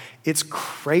folly. It's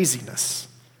craziness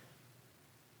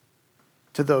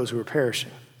to those who are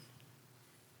perishing.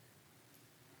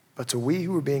 But to we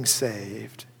who are being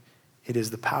saved, it is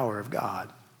the power of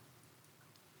God.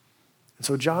 And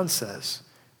so John says,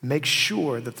 make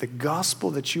sure that the gospel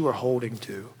that you are holding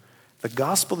to, the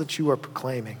gospel that you are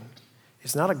proclaiming,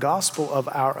 is not a gospel of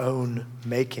our own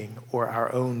making or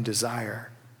our own desire,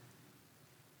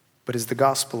 but is the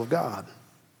gospel of God.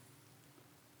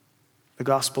 The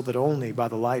gospel that only by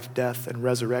the life, death, and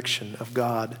resurrection of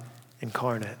God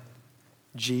incarnate,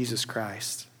 Jesus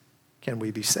Christ, can we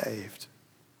be saved.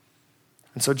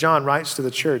 And so John writes to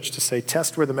the church to say,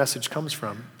 test where the message comes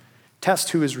from. Test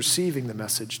who is receiving the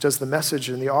message. Does the message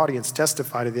in the audience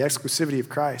testify to the exclusivity of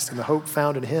Christ and the hope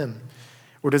found in him?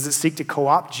 Or does it seek to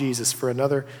co-opt Jesus for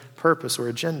another purpose or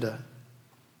agenda?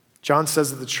 John says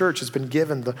that the church has been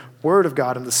given the Word of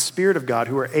God and the Spirit of God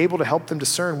who are able to help them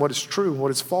discern what is true and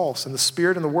what is false. And the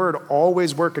Spirit and the Word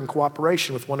always work in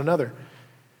cooperation with one another.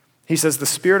 He says the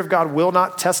Spirit of God will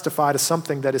not testify to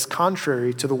something that is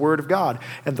contrary to the Word of God.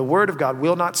 And the Word of God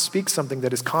will not speak something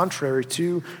that is contrary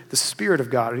to the Spirit of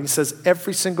God. And he says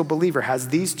every single believer has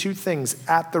these two things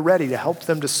at the ready to help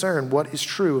them discern what is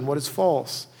true and what is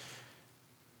false.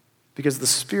 Because the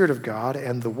Spirit of God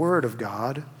and the Word of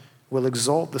God will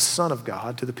exalt the Son of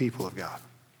God to the people of God.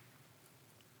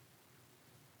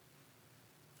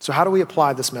 So how do we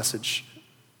apply this message?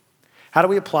 How do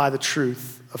we apply the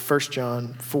truth of 1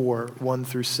 John 4, 1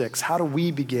 through 6? How do we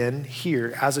begin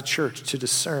here as a church to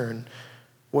discern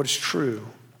what is true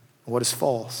and what is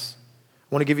false?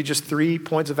 I want to give you just 3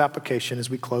 points of application as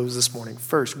we close this morning.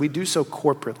 First, we do so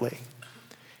corporately.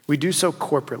 We do so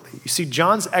corporately. You see,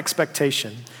 John's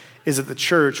expectation is that the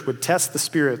church would test the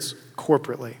spirits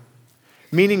corporately,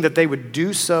 meaning that they would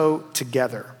do so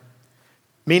together,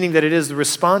 meaning that it is the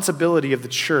responsibility of the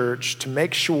church to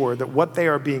make sure that what they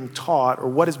are being taught or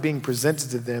what is being presented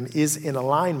to them is in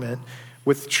alignment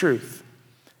with the truth.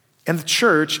 And the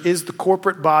church is the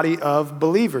corporate body of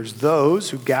believers,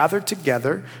 those who gather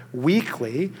together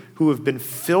weekly, who have been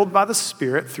filled by the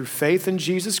Spirit through faith in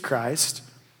Jesus Christ,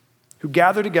 who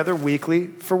gather together weekly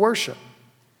for worship.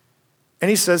 And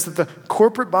he says that the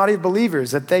corporate body of believers,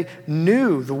 that they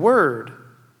knew the word.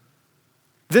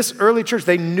 This early church,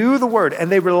 they knew the word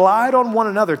and they relied on one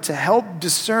another to help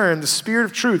discern the spirit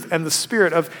of truth and the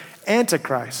spirit of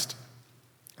Antichrist.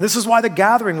 This is why the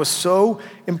gathering was so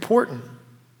important.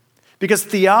 Because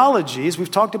theology, as we've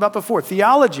talked about before,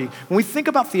 theology, when we think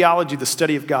about theology, the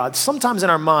study of God, sometimes in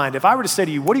our mind, if I were to say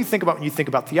to you, what do you think about when you think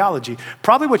about theology?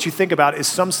 Probably what you think about is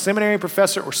some seminary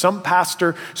professor or some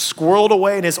pastor squirreled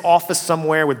away in his office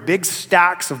somewhere with big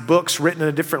stacks of books written in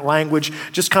a different language,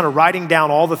 just kind of writing down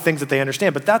all the things that they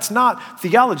understand. But that's not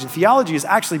theology. Theology is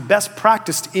actually best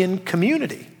practiced in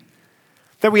community.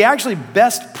 That we actually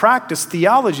best practice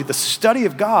theology, the study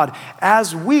of God,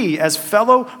 as we, as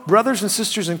fellow brothers and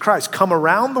sisters in Christ, come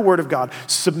around the Word of God,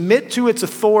 submit to its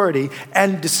authority,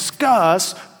 and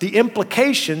discuss the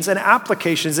implications and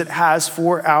applications it has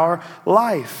for our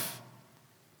life.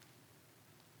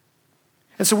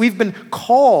 And so we've been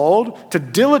called to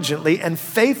diligently and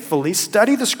faithfully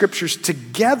study the Scriptures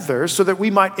together so that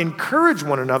we might encourage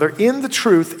one another in the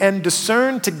truth and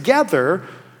discern together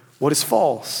what is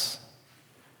false.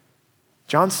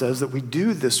 John says that we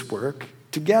do this work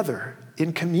together,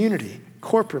 in community,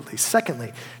 corporately.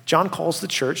 Secondly, John calls the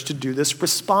church to do this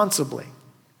responsibly.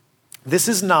 This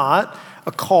is not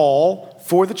a call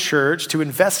for the church to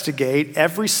investigate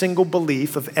every single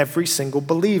belief of every single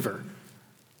believer.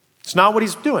 It's not what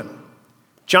he's doing.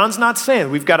 John's not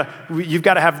saying you've got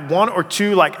to have one or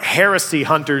two like heresy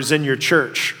hunters in your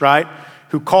church, right?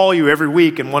 Who call you every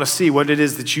week and want to see what it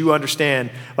is that you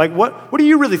understand. Like, what do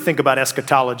you really think about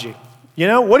eschatology? You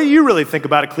know, what do you really think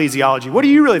about ecclesiology? What do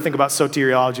you really think about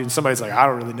soteriology? And somebody's like, I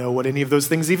don't really know what any of those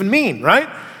things even mean, right?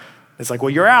 It's like, well,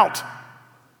 you're out,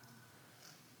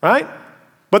 right?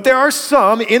 But there are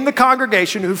some in the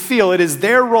congregation who feel it is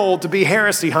their role to be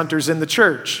heresy hunters in the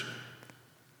church.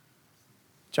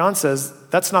 John says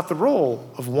that's not the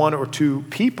role of one or two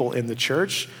people in the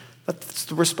church. That's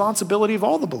the responsibility of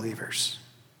all the believers.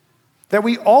 That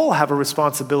we all have a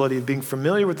responsibility of being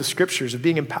familiar with the Scriptures, of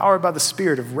being empowered by the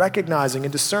Spirit, of recognizing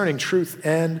and discerning truth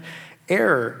and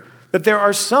error. That there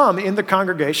are some in the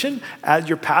congregation, as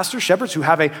your pastors, shepherds, who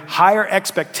have a higher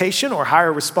expectation or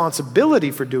higher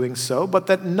responsibility for doing so, but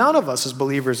that none of us as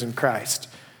believers in Christ,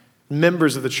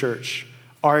 members of the church,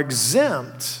 are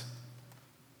exempt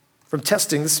from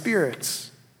testing the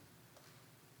spirits.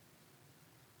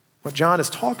 What John is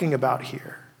talking about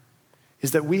here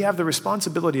is that we have the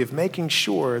responsibility of making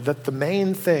sure that the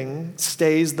main thing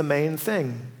stays the main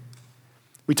thing.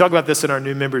 We talk about this in our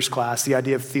new members class, the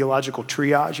idea of theological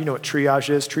triage. You know what triage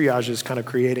is? Triage is kind of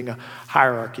creating a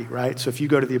hierarchy, right? So if you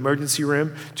go to the emergency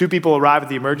room, two people arrive at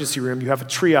the emergency room, you have a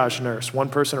triage nurse. One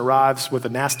person arrives with a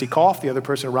nasty cough, the other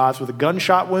person arrives with a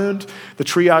gunshot wound. The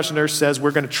triage nurse says, we're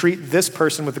going to treat this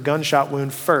person with a gunshot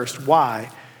wound first.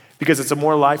 Why? Because it's a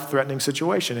more life-threatening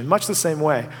situation. In much the same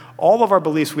way, all of our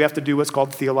beliefs, we have to do what's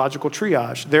called theological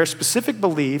triage. There are specific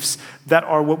beliefs that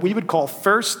are what we would call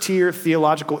first-tier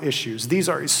theological issues. These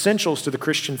are essentials to the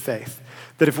Christian faith.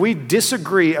 That if we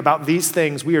disagree about these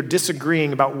things, we are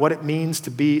disagreeing about what it means to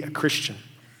be a Christian.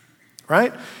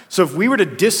 Right? So if we were to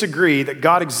disagree that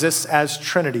God exists as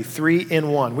Trinity, 3 in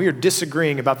 1, we are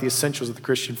disagreeing about the essentials of the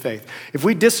Christian faith. If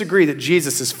we disagree that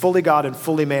Jesus is fully God and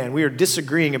fully man, we are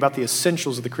disagreeing about the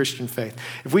essentials of the Christian faith.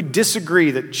 If we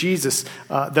disagree that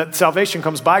that salvation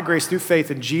comes by grace through faith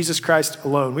in Jesus Christ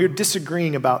alone, we are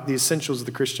disagreeing about the essentials of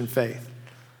the Christian faith.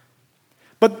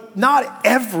 But not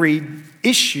every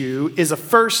issue is a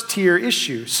first-tier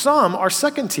issue. Some are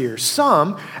second-tier.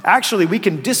 Some, actually, we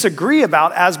can disagree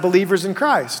about as believers in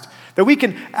Christ. That we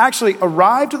can actually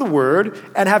arrive to the Word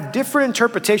and have different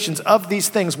interpretations of these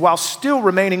things while still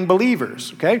remaining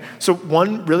believers, okay? So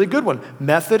one really good one,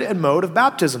 method and mode of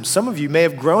baptism. Some of you may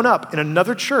have grown up in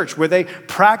another church where they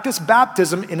practice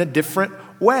baptism in a different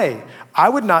way. I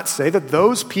would not say that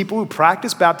those people who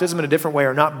practice baptism in a different way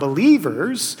are not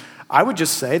believers. I would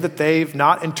just say that they've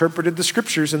not interpreted the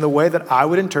Scriptures in the way that I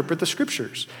would interpret the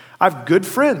Scriptures. I have good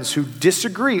friends who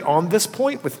disagree on this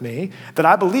point with me that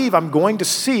I believe I'm going to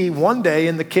see one day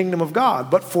in the kingdom of God.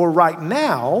 But for right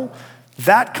now,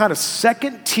 that kind of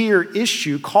second-tier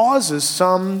issue causes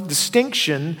some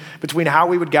distinction between how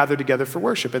we would gather together for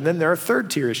worship. And then there are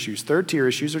third-tier issues. Third-tier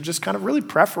issues are just kind of really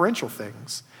preferential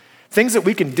things. Things that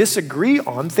we can disagree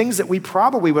on, things that we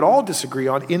probably would all disagree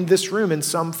on in this room in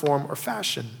some form or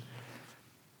fashion.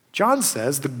 John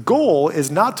says the goal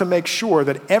is not to make sure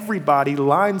that everybody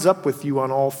lines up with you on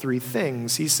all three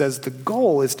things. He says the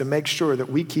goal is to make sure that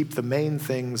we keep the main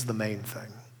things the main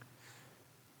thing.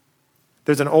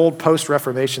 There's an old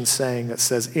post-Reformation saying that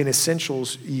says, in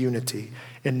essentials, unity,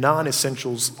 in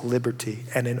non-essentials, liberty,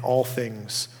 and in all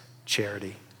things,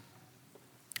 charity.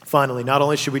 Finally, not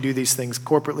only should we do these things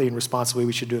corporately and responsibly,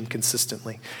 we should do them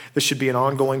consistently. This should be an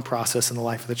ongoing process in the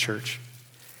life of the church.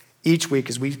 Each week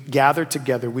as we gather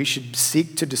together, we should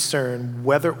seek to discern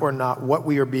whether or not what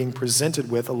we are being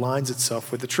presented with aligns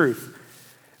itself with the truth.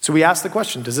 So we ask the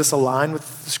question, does this align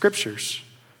with the scriptures?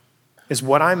 Is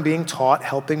what I'm being taught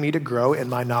helping me to grow in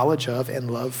my knowledge of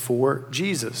and love for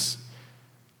Jesus?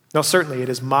 Now, certainly it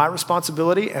is my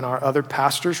responsibility and our other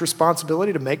pastors'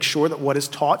 responsibility to make sure that what is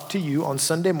taught to you on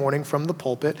Sunday morning from the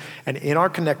pulpit and in our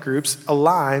connect groups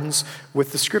aligns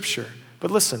with the scripture. But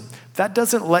listen, that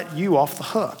doesn't let you off the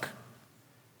hook.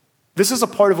 This is a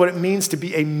part of what it means to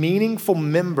be a meaningful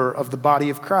member of the body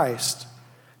of Christ.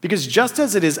 Because just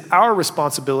as it is our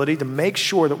responsibility to make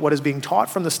sure that what is being taught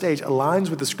from the stage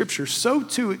aligns with the scriptures, so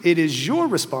too it is your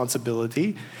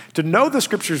responsibility to know the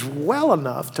scriptures well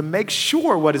enough to make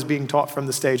sure what is being taught from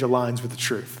the stage aligns with the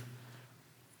truth.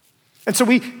 And so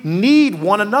we need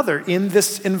one another in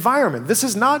this environment. This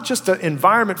is not just an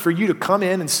environment for you to come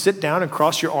in and sit down and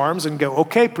cross your arms and go,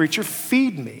 okay, preacher,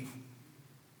 feed me.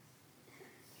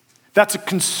 That's a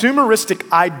consumeristic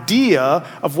idea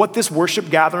of what this worship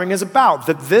gathering is about,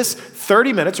 that this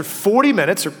 30 minutes or 40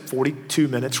 minutes or 42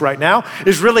 minutes right now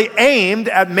is really aimed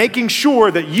at making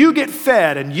sure that you get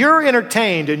fed and you're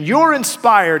entertained and you're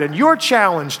inspired and you're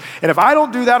challenged. And if I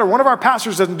don't do that or one of our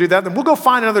pastors doesn't do that, then we'll go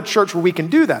find another church where we can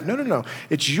do that. No.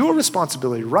 It's your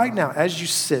responsibility right now as you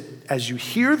sit, as you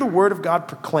hear the word of God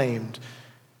proclaimed,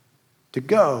 to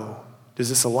go, does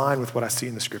this align with what I see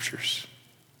in the scriptures?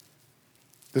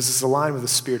 Does this align with the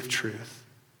spirit of truth?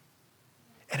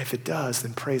 And if it does,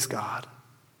 then praise God.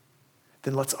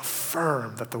 Then let's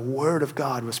affirm that the word of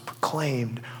God was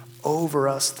proclaimed over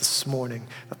us this morning,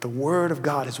 that the word of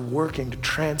God is working to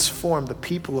transform the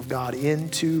people of God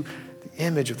into the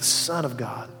image of the Son of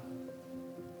God.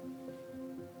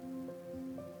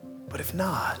 But if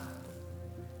not,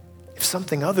 if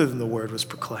something other than the word was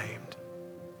proclaimed,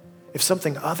 if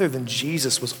something other than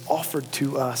Jesus was offered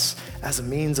to us as a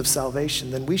means of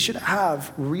salvation, then we should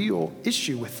have real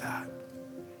issue with that.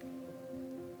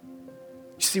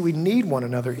 You see, we need one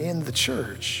another in the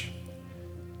church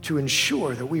to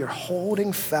ensure that we are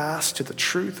holding fast to the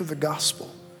truth of the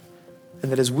gospel, and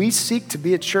that as we seek to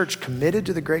be a church committed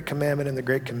to the Great Commandment and the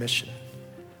Great Commission,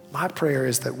 my prayer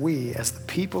is that we, as the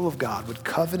people of God, would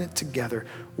covenant together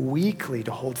weekly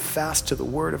to hold fast to the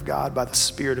word of God by the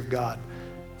Spirit of God,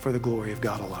 for the glory of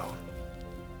God alone.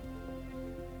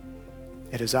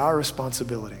 It is our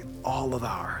responsibility, all of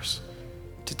ours,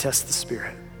 to test the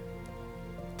Spirit,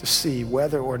 to see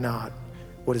whether or not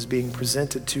what is being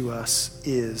presented to us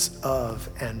is of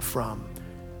and from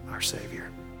our Savior.